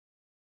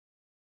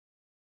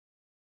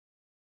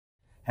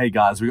Hey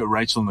guys, we got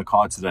Rachel in the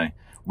car today.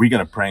 We're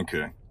going to prank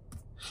her.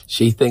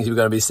 She thinks we're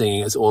going to be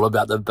singing It's All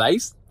About the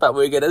Bass, but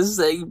we're going to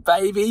sing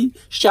Baby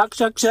Shark,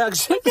 Shark, Shark,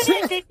 Shark.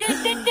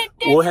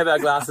 We'll have our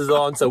glasses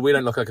on so we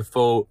don't look like a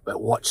fool,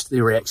 but watch the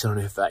reaction on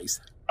her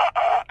face.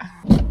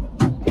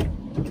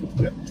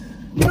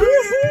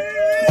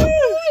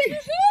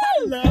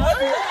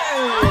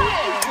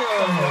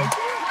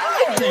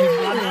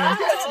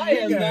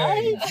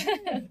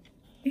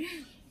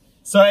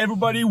 So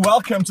everybody,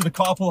 welcome to the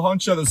Carpool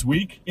Honcho this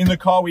week. In the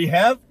car we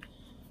have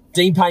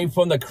Dean Payne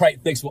from the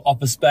Crate Flexible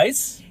Office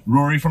Space,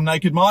 Rory from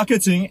Naked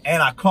Marketing,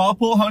 and our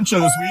Carpool Honcho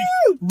this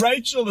week,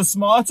 Rachel the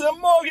Smarter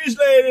Mortgage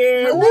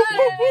Lady.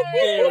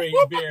 very,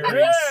 very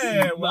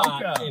Yeah, smart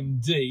welcome.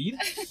 indeed.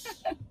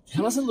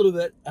 Tell us a little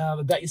bit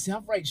about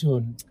yourself,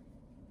 Rachel.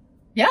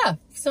 Yeah,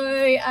 so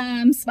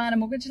Smarter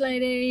Mortgage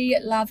Lady,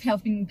 love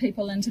helping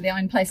people into their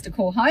own place to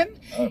call home,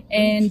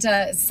 and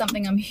it's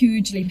something I'm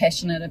hugely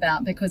passionate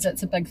about because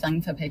it's a big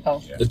thing for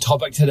people. The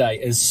topic today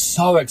is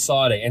so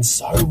exciting and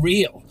so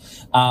real.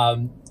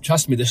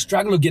 Trust me, the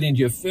struggle of getting into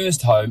your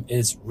first home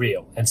is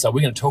real. And so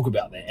we're going to talk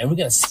about that and we're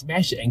going to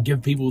smash it and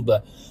give people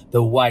the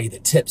way, the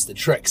tips, the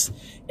tricks,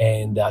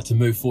 and to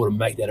move forward and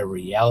make that a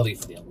reality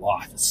for their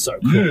life. It's so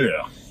cool.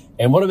 Yeah.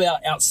 And what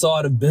about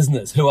outside of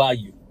business? Who are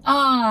you?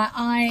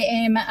 I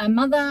am a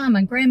mother, I'm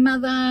a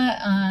grandmother,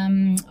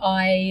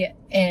 I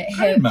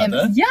Grandmother? I'm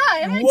a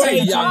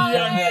Way grandmother. younger.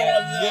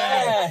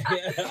 Yeah.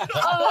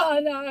 Oh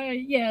no,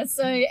 yeah,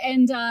 so,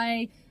 and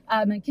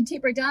I'm a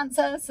contemporary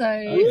dancer, so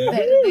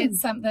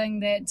that's something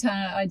that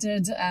I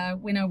did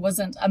when I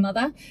wasn't a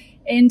mother.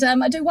 And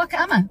I do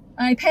waka'ama,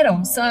 I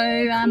paddle. So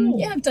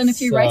yeah, I've done a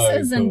few So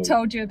races cool. and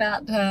told you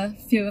about a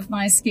few of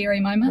my scary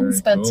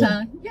moments, Very but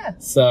cool. yeah.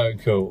 So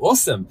cool.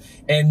 Awesome.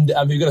 And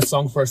you've got a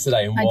song for us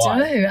today, and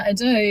why? I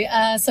do.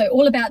 So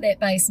all about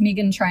that bass,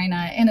 Meghan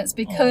Trainor, and it's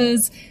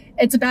because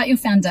it's about your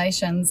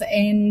foundations,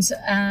 and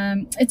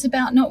it's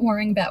about not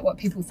worrying about what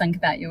people think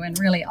about you and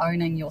really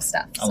owning your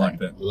stuff. I like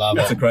that. Love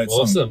That's it. a great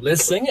song. Awesome.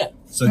 Let's sing it.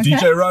 So Okay.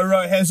 DJ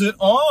Roro has it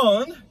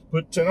on.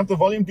 Turn up the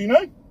volume,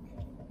 Dino.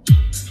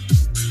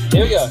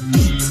 Here we go.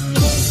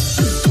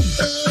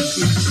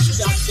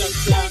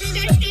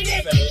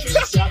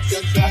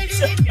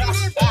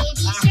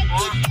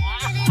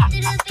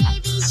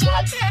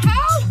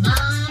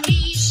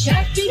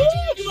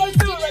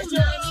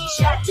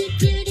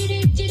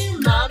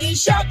 Mommy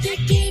shark,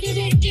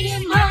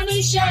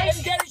 mommy shark,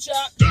 mommy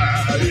shark,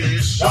 Daddy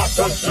shark,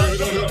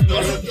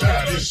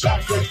 daddy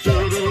shark,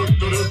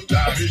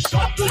 daddy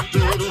shark,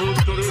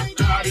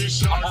 daddy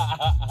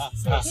shark.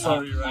 So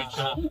sorry,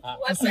 Rachel.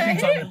 What's The second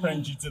time that? we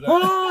pranked you today.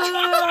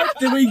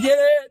 Did we get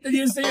it? Did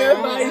you see her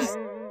face?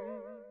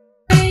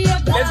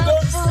 Let's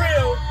go for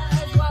real.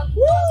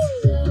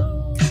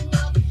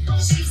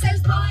 She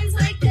says boys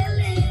like a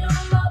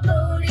little more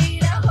booty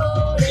to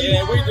hold it.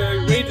 Yeah, we do.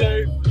 We do.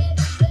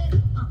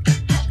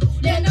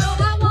 You know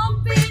I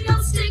won't be no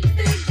stick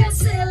figure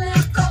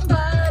silicone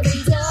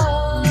Barbie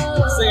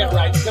doll. Sing it,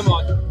 Rach. Come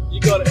on. You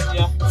got it in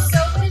ya. So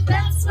if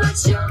that's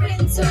what you're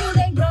into,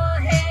 then go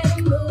ahead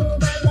and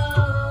move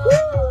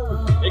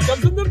along. Here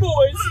comes the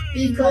boys.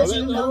 Because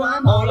you know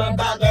I'm all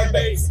about that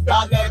bass,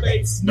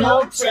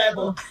 no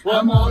treble.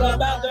 I'm all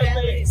about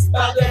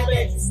that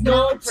bass,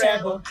 no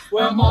treble.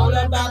 I'm all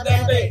about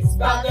that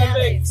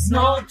bass,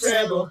 no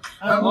treble.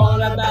 I'm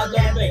all about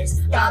that bass.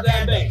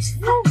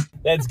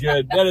 That's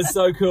good. That is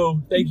so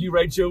cool. Thank you,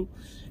 Rachel.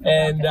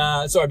 And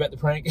sorry about the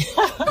prank.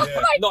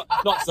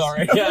 Not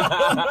sorry. Sorry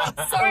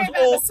about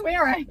the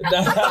swearing.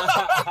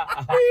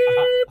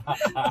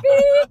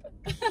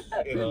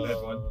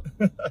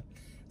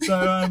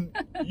 So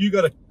you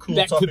got a cool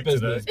Back to topic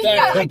business. today.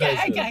 Back to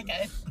Okay.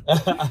 business.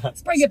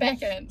 Let's bring it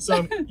back in.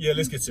 So yeah,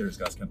 let's get serious,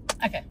 guys. Come.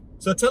 Okay.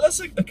 So tell us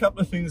a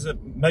couple of things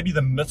that maybe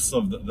the myths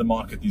of the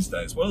market these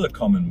days. What are the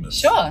common myths?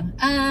 Sure.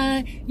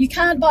 You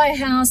can't buy a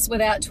house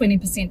without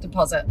 20%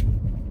 deposit.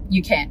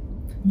 You can.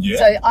 Yeah.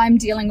 So I'm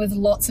dealing with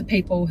lots of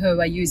people who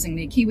are using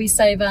their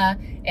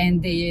KiwiSaver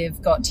and they've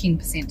got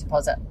 10%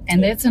 deposit.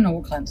 And that's in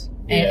Auckland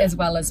as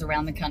well as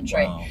around the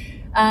country. Wow.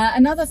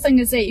 Another thing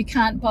is that you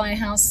can't buy a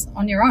house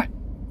on your own.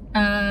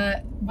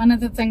 One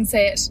of the things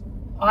that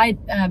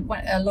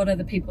a lot of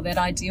the people that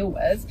I deal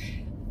with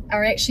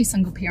are actually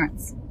single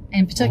parents.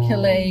 And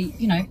particularly,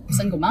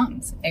 single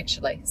mums,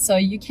 actually. So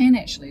you can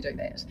actually do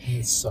that.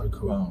 It's so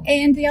cool. Wow.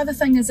 And the other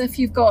thing is if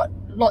you've got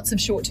lots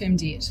of short-term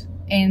debt,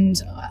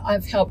 and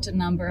I've helped a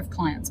number of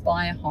clients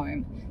buy a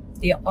home,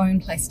 their own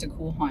place to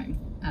call home,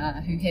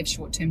 who have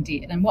short-term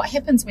debt. And what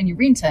happens when you're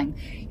renting,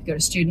 you've got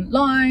a student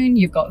loan,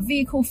 you've got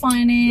vehicle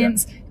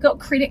finance, you've got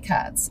credit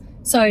cards.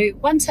 So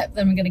one tip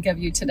that I'm going to give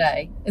you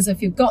today is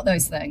if you've got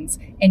those things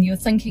and you're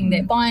thinking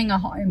that buying a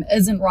home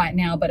isn't right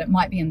now, but it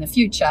might be in the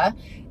future,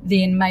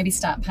 then maybe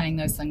start paying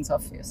those things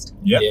off first.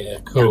 Yep. Yeah,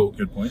 cool.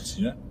 Good points.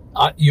 Yeah.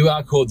 You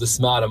are called the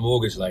Smarter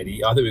Mortgage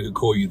Lady. I think we could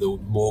call you the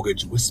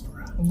Mortgage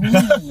Whisperer.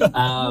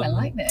 I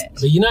like that.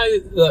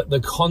 But the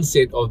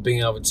concept of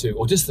being able to,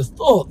 or just the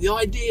thought, the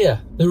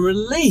idea, the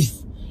relief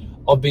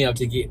of being able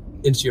to get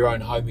into your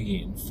own home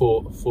again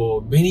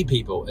for many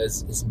people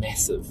is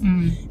massive.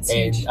 It's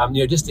And huge.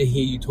 you know, just to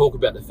hear you talk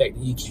about the fact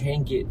that you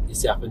can get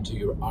yourself into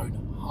your own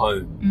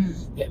home,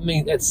 that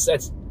means that's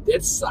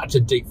such a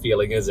deep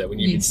feeling, is it, when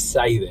you can Yes.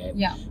 say that?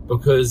 Yeah.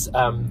 Because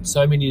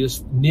so many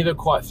just never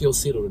quite feel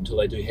settled until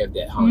they do have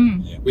that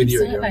home. Whether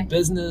you're in your own absolutely.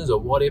 business or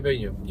whatever,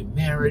 your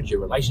marriage, your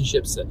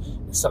relationships,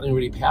 there's something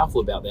really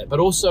powerful about that. But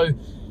also,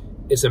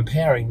 it's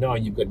empowering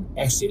knowing you've got an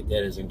asset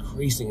that is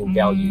increasing in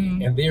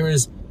value. And there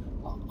is,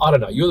 I don't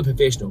know, you're the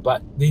professional,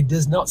 but there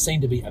does not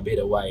seem to be a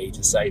better way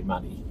to save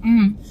money,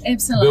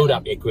 Absolutely. build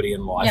up equity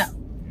in life Yeah.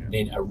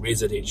 than a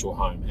residential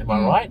home. Am I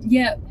right?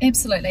 Yeah,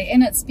 absolutely.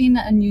 And it's been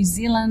a New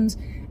Zealand,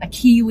 a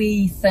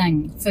Kiwi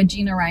thing for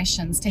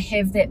generations to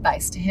have that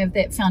base, to have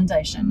that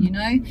foundation, you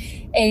know?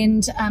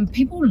 And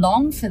people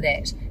long for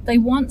that. They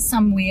want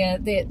somewhere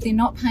that they're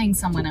not paying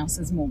someone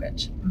else's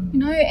mortgage, you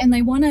know? And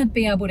they want to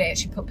be able to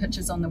actually put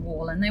pictures on the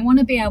wall, and they want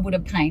to be able to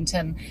paint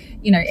and,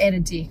 you know, add a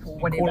deck or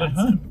whatever. Call it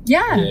home.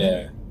 Yeah.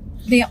 Yeah.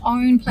 Their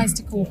own place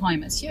to call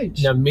home is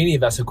huge. Now, many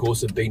of us, of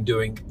course, have been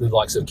doing the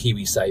likes of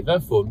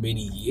KiwiSaver for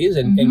many years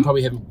and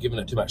probably haven't given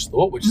it too much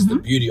thought, which is the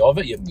beauty of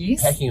it. You're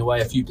Yes. packing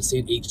away a few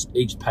percent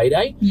each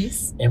payday,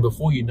 Yes. and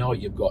before you know it,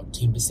 you've got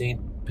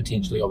 10%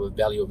 potentially of the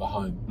value of a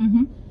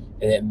home,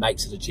 and that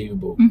makes it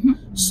achievable.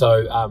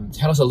 So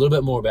tell us a little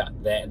bit more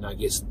about that, and I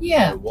guess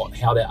Yeah.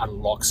 how that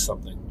unlocks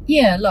something.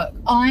 Yeah, look,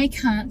 I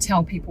can't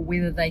tell people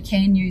whether they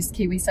can use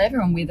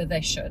KiwiSaver and whether they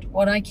should.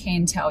 What I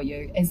can tell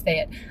you is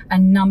that a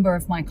number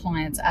of my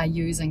clients are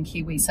using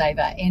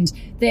KiwiSaver, and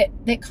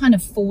that kind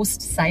of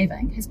forced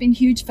saving has been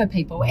huge for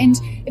people. And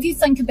if you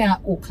think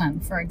about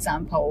Auckland, for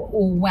example,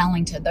 or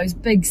Wellington, those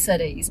big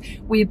cities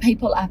where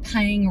people are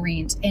paying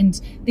rent and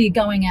they're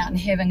going out and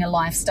having a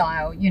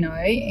lifestyle, you know,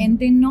 and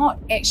they're not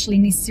actually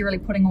necessarily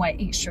putting away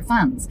extra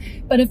funds.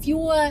 But if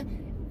you're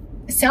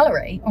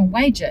salary or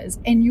wages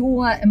and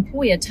your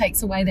employer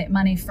takes away that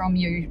money from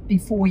you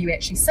before you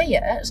actually see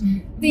it,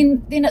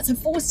 then it's a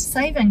forced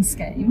saving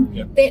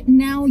scheme that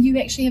now you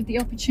actually have the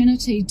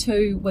opportunity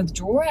to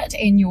withdraw it,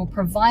 and your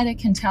provider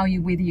can tell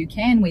you whether you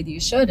can, whether you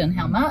should, and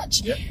how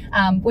much,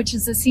 which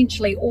is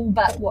essentially all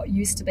but what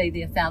used to be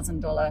the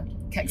 $1,000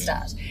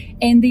 kickstart.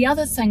 And the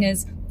other thing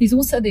is there's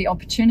also the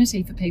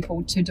opportunity for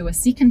people to do a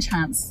second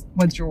chance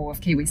withdrawal of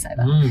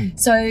KiwiSaver.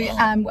 So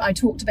I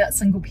talked about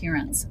single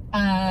parents.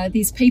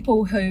 There's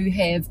people who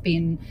have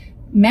been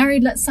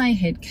married, let's say,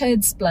 had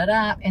kids, split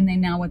up, and they're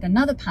now with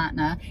another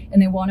partner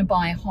and they want to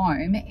buy a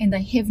home and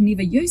they have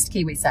never used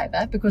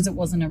KiwiSaver because it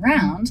wasn't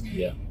around.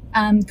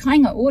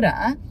 Kāinga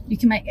Ora, you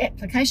can make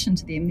application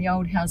to them, the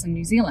old Housing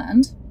New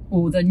Zealand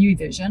or the new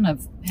version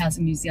of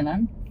Housing New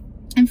Zealand,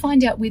 and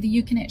find out whether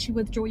you can actually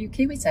withdraw your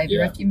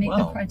KiwiSaver if you meet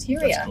the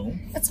criteria. That's cool.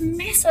 It's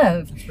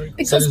massive. very cool.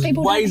 Because So there's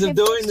people ways don't of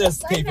have doing extra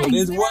this, people.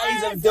 savings. There's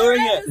ways of doing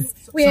it.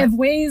 We have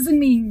ways and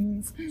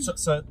means.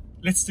 So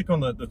let's stick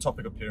on the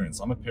topic of parents.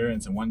 I'm a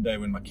parent, and one day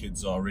when my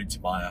kids are ready to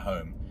buy a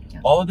home,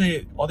 Yeah. are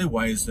there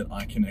ways that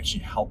I can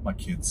actually help my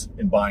kids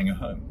in buying a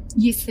home?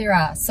 Yes, there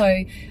are.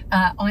 So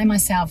I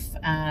myself,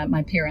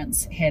 my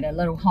parents had a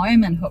little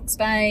home in Hawke's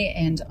Bay,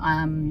 and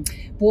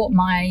bought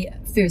my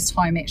first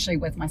home actually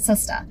with my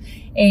sister.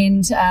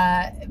 And,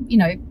 you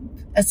know,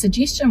 a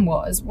suggestion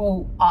was,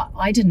 well,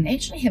 I didn't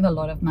actually have a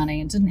lot of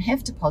money and didn't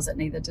have deposit,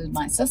 neither did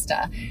my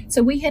sister.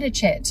 So we had a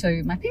chat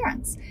to my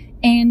parents,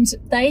 and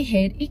they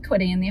had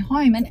equity in their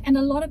home. And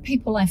a lot of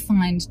people, I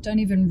find, don't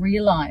even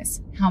realise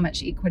how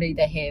much equity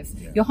they have.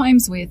 Your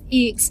home's worth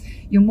X,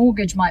 your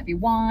mortgage might be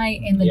Y,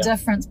 and the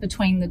difference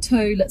between the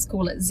two, let's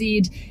call it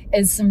Z,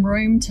 is some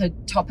room to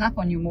top up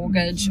on your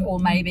mortgage or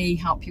maybe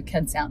help your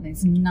kids out. And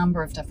there's a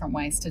number of different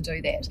ways to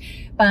do that.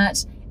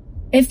 But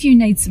if you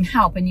need some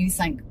help and you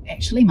think,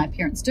 actually, my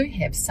parents do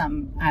have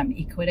some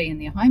equity in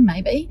their home,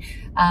 maybe,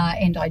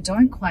 and I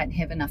don't quite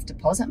have enough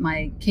deposit,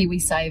 my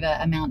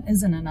KiwiSaver amount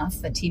isn't enough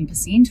for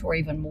 10% or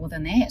even more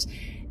than that,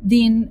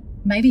 then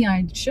maybe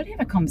I should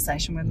have a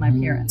conversation with my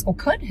parents, or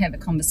could have a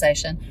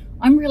conversation.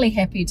 I'm really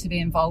happy to be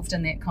involved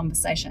in that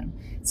conversation.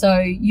 So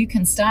you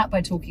can start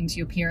by talking to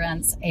your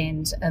parents,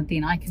 and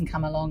then I can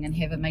come along and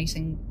have a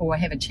meeting or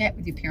have a chat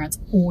with your parents,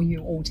 or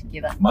you all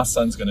together. My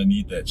son's going to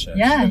need that chat.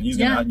 Yeah, He's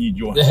going to need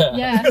your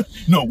Yeah.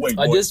 No, wait,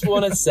 I boy. just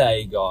want to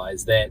say,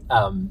 guys, that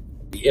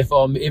if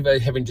I'm ever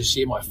having to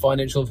share my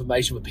financial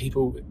information with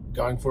people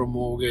going for a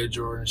mortgage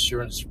or an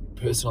insurance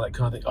person or that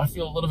kind of thing, I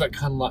feel a little bit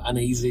kind of like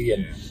uneasy,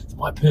 and it's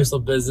my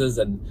personal business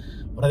and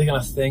what are they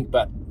going to think?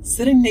 But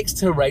sitting next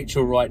to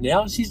Rachel right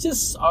now, she's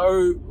just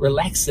so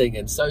relaxing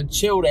and so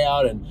chilled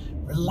out and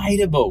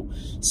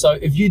relatable. So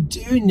if you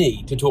do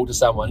need to talk to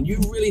someone and you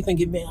really think,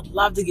 man, I'd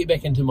love to get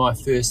back into my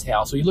first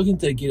house, or you're looking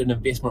to get an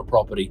investment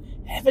property,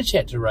 have a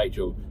chat to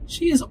Rachel.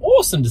 She is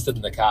awesome to sit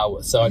in the car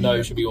with, so I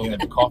know she'll be all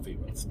have a coffee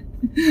with.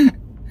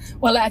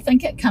 Well, I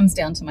think it comes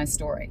down to my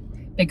story,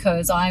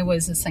 because I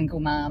was a single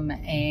mum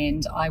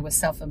and I was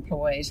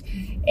self-employed,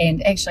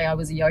 and actually I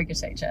was a yoga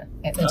teacher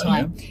at the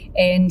time,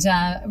 and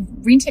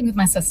renting with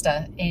my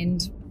sister,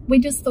 and we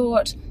just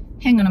thought,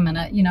 hang on a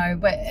minute, you know,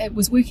 but it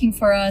was working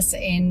for us,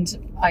 and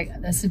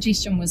the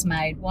suggestion was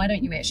made, why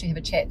don't you actually have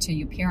a chat to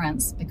your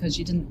parents, because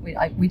we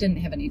didn't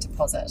have any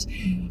deposit.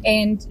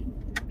 And,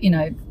 you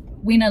know,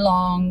 went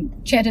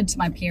along, chatted to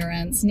my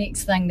parents.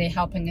 Next thing, they're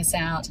helping us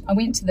out. I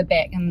went to the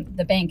bank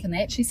and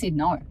they actually said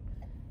no.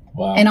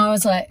 Wow. And I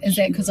was like, is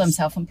that because I'm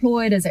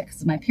self-employed? Is that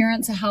because my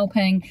parents are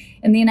helping?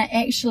 And then I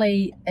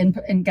actually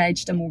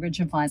engaged a mortgage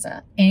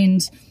advisor,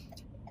 and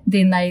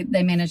then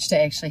they managed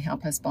to actually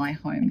help us buy a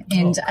home.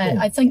 And cool.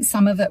 I think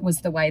some of it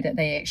was the way that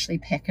they actually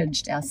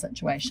packaged our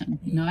situation,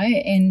 you know.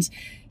 And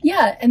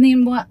yeah, and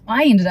then what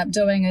I ended up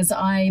doing is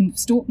I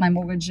stalked my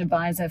mortgage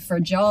advisor for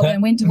a job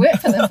and went to work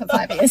for them for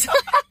 5 years.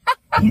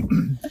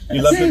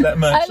 You loved it that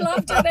much. I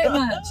loved it that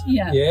much.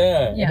 Yeah.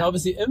 Yeah, Yeah. and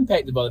obviously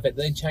impacted by the fact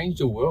that they changed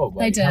your world.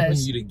 They did. Helping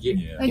you to get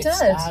They did.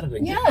 started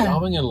and Yeah. get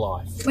going in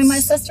life. When my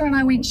sister and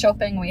I went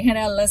shopping, we had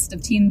our list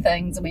of 10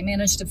 things, and we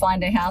managed to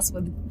find a house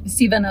with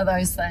 7 of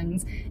those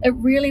things. It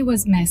really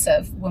was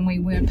massive when we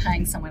weren't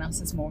paying someone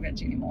else's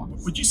mortgage anymore.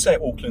 Would you say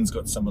Auckland's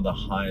got some of the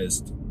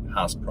highest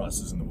house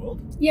prices in the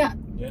world? Yeah,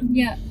 Yeah.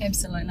 yeah,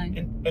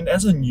 absolutely. And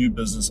as a new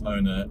business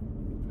owner,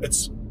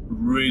 it's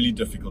really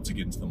difficult to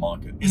get into the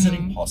market. Is it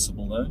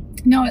impossible though?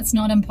 No, it's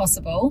not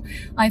impossible.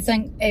 I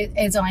think,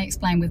 as I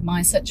explained with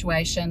my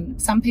situation,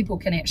 some people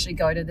can actually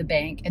go to the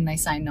bank and they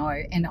say no.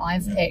 And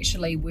I've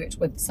actually worked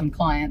with some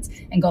clients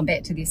and gone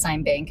back to the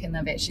same bank, and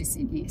they've actually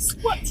said yes.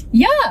 What?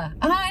 Yeah,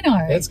 I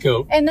know. That's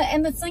cool. And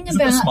the thing Is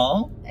it about the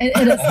smile?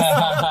 it is.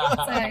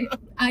 So,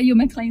 are you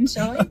McLean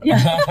showing?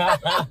 Yeah.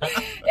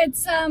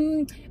 It's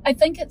I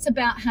think it's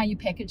about how you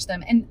package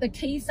them. And the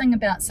key thing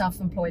about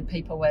self-employed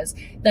people is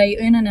they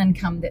earn an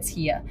income that's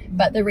here,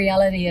 but the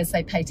reality is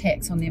they pay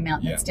tax on the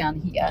amount that's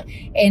down here.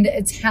 And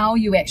it's how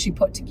you actually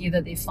put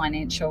together their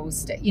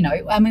financials. You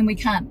know, I mean, we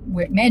can't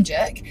work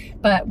magic,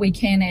 but we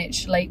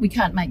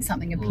can't make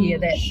something appear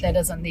that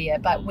isn't there.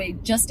 But we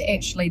just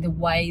actually, the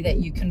way that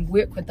you can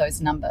work with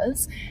those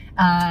numbers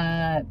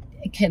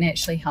can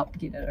actually help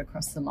get it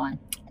across the line.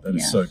 That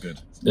is so good.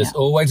 It's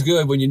always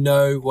good when you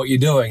know what you're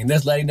doing, and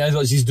this lady knows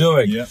what she's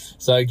doing. Yeah.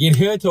 So get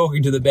her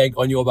talking to the bank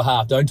on your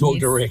behalf. Don't talk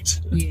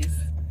direct. Yes.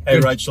 Hey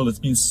Rachel, it's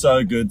been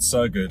so good,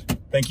 so good.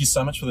 Thank you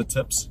so much for the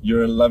tips.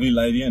 You're a lovely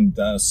lady and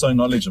so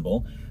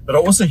knowledgeable. But I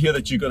also hear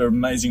that you've got an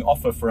amazing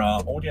offer for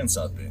our audience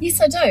out there.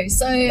 Yes, I do.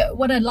 So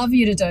what I'd love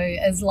you to do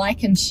is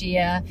like and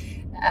share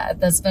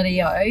this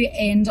video,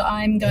 and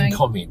I'm going And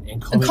comment.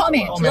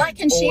 like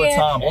and all share. the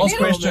time. Ask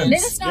questions. Let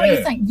us know what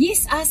you think.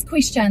 Yes, ask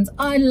questions.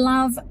 I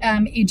love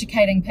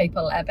educating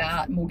people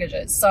about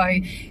mortgages. So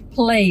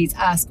please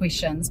ask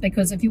questions,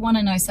 because if you want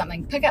to know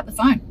something, pick up the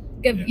phone.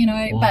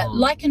 But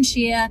like and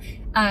share,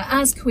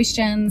 ask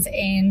questions,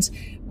 and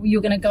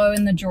you're going to go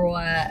in the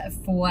drawer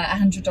for a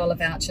 $100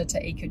 voucher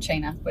to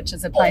eCucina, which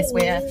is a place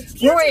where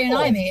Rory and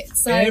I met.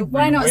 So Every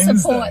why not Wednesday.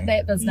 support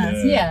that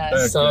business? Yeah.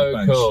 That's So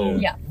good,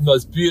 cool. Yeah.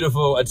 Most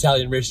beautiful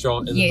Italian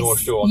restaurant in the North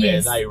Shore,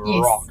 man. They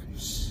rock.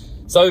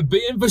 So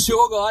be in for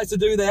sure, guys, to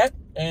do that.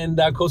 And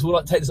of course, we'd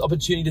like to take this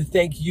opportunity to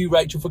thank you,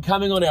 Rachel, for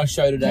coming on our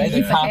show today. Thank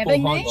you The for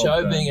having me.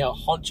 Honcho, being our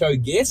Honcho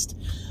guest.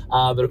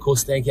 But of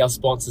course, thank our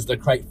sponsors, the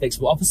Crate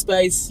Flexible Office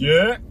Space.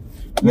 Yeah.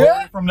 Yeah.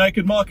 Rory from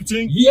Naked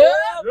Marketing. Yeah.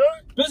 Yeah.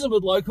 Business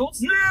with Locals.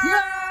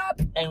 Yeah.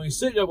 And we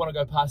certainly don't want to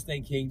go past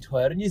thanking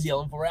Toyota New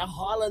Zealand for our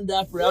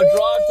Highlander for our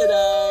drive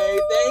today.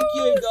 Thank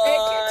you,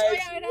 guys.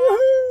 Thank you,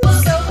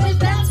 Toyota. So if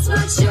that's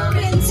what you're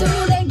into,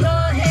 then go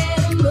ahead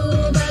and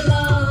move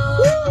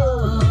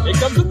along. Here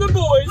comes the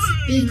boys.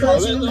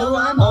 Because you know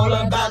I'm all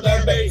about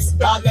that bass,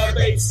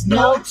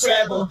 no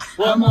treble.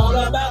 I'm all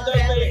about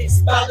that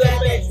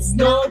bass,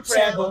 no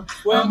treble.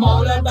 I'm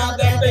all about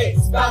that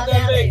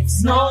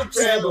bass, no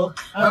treble.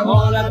 I'm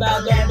all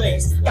about that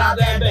bass,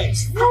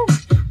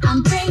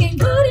 I'm